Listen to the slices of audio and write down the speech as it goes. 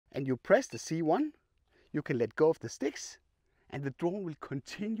and you press the C1, you can let go of the sticks and the drone will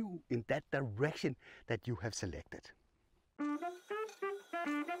continue in that direction that you have selected.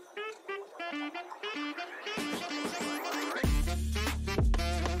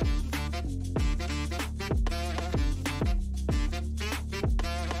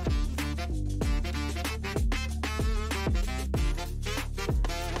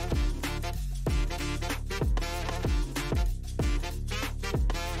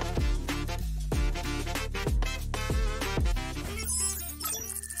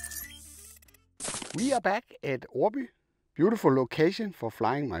 We are back at Årby, beautiful location for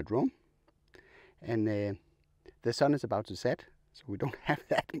flying my drone, and the sun is about to set, so we don't have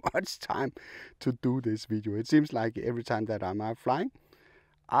that much time to do this video. It seems like every time that I'm out flying,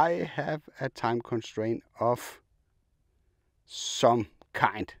 I have a time constraint of some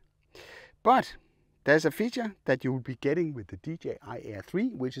kind. But there's a feature that you will be getting with the DJI Air 3,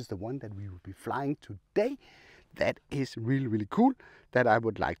 which is the one that we will be flying today, that is really cool, that I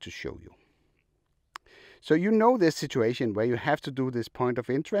would like to show you. So you know this situation where you have to do this point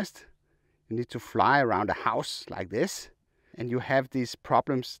of interest. You need to fly around a house like this, and you have these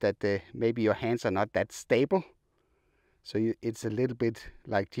problems that maybe your hands are not that stable. So it's a little bit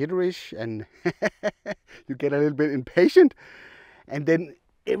like jitterish, and you get a little bit impatient, and then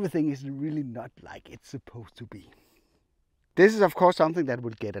everything is really not like it's supposed to be. This is of course something that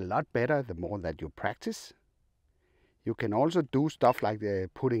will get a lot better the more that you practice. You can also do stuff like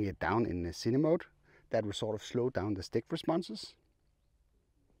putting it down in the cine mode. That will sort of slow down the stick responses.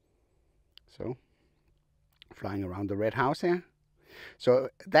 So, flying around the red house here. So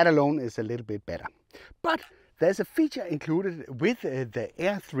that alone is a little bit better. But there's a feature included with the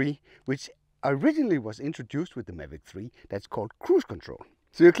Air 3, which originally was introduced with the Mavic 3, that's called cruise control.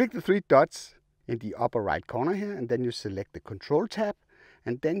 So you click the 3 dots in the upper right corner here, and then you select the control tab,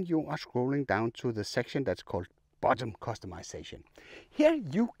 and then you are scrolling down to the section that's called bottom customization. Here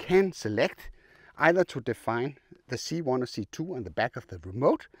you can select either to define the C1 or C2 on the back of the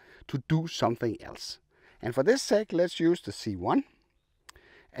remote to do something else. And for this sake, let's use the C1.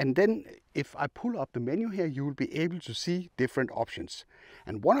 And then if I pull up the menu here, you will be able to see different options.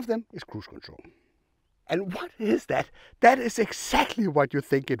 And one of them is cruise control. And what is that? That is exactly what you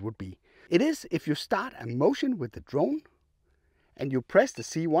think it would be. It is if you start a motion with the drone and you press the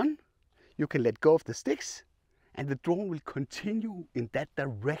C1, you can let go of the sticks, and the drone will continue in that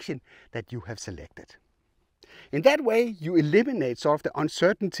direction that you have selected. In that way, you eliminate sort of the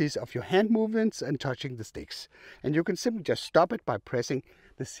uncertainties of your hand movements and touching the sticks. And you can simply just stop it by pressing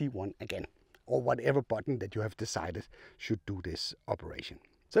the C1 again, or whatever button that you have decided should do this operation.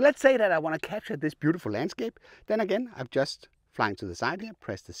 So let's say that I want to capture this beautiful landscape. Then again, I'm just flying to the side here,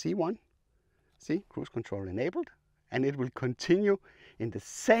 press the C1. See, cruise control enabled, and it will continue in the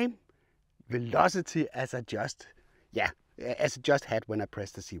same velocity as I just had when I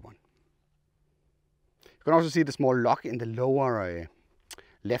pressed the C1. You can also see the small lock in the lower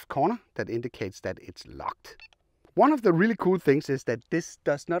left corner that indicates that it's locked. One of the really cool things is that this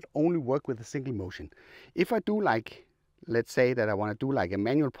does not only work with a single motion. If I do like, let's say that I want to do like a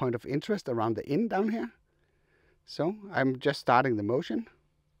manual point of interest around the inn down here. So I'm just starting the motion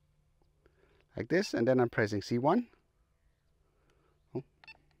like this, and then I'm pressing C1.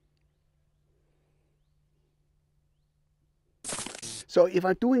 So if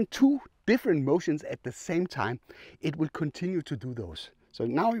I'm doing 2 different motions at the same time, it will continue to do those. So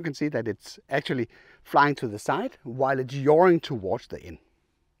now you can see that it's actually flying to the side while it's yawing towards the inn.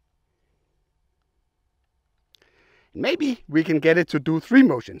 Maybe we can get it to do 3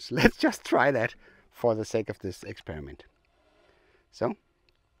 motions. Let's just try that for the sake of this experiment. So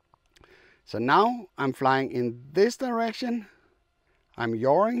now I'm flying in this direction. I'm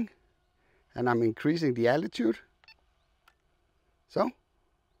yawing and I'm increasing the altitude. So,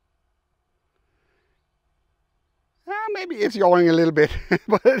 maybe it's yawing a little bit,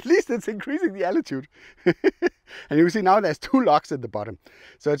 but at least it's increasing the altitude. And you can see now there's 2 locks at the bottom.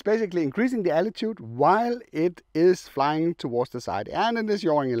 So it's basically increasing the altitude while it is flying towards the side, and it is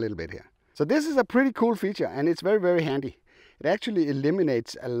yawing a little bit here. So this is a pretty cool feature, and it's very handy. It actually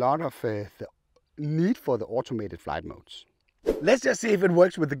eliminates a lot of the need for the automated flight modes. Let's just see if it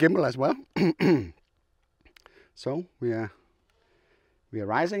works with the gimbal as well. So we are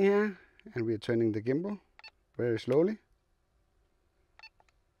rising here, and we are turning the gimbal very slowly.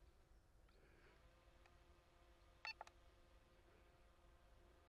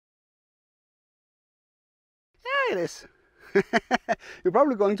 Yeah, it is. You're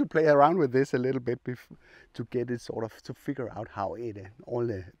probably going to play around with this a little bit to get it sort of to figure out how all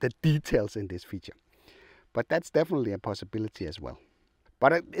the details in this feature. But that's definitely a possibility as well.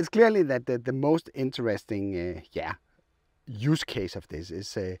 But it's clearly that the most interesting use case of this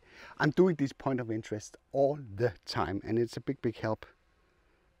is I'm doing this point of interest all the time, and it's a big help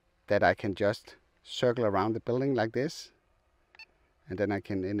that I can just circle around the building like this, and then I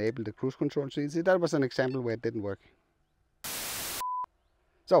can enable the cruise control. So you see, that was an example where it didn't work.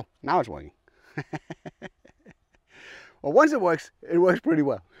 So now it's working. Well, once it works pretty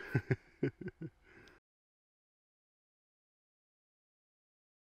well.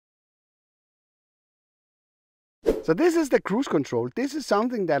 So this is the cruise control. This is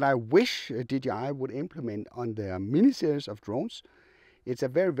something that I wish DJI would implement on their mini series of drones. It's a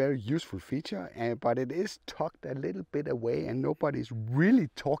very useful feature, but it is tucked a little bit away and nobody's really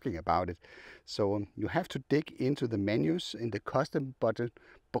talking about it. So you have to dig into the menus in the custom button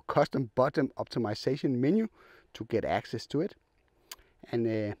optimization menu to get access to it.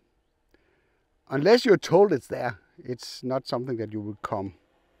 And unless you're told it's there, it's not something that you will come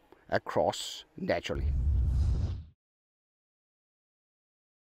across naturally.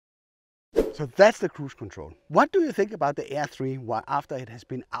 So that's the cruise control. What do you think about the Air 3 after it has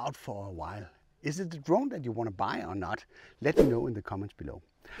been out for a while? Is it the drone that you want to buy or not? Let me know in the comments below.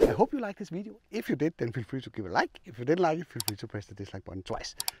 I hope you liked this video. If you did, then feel free to give a like. If you didn't like it, feel free to press the dislike button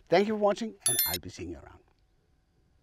twice. Thank you for watching, and I'll be seeing you around.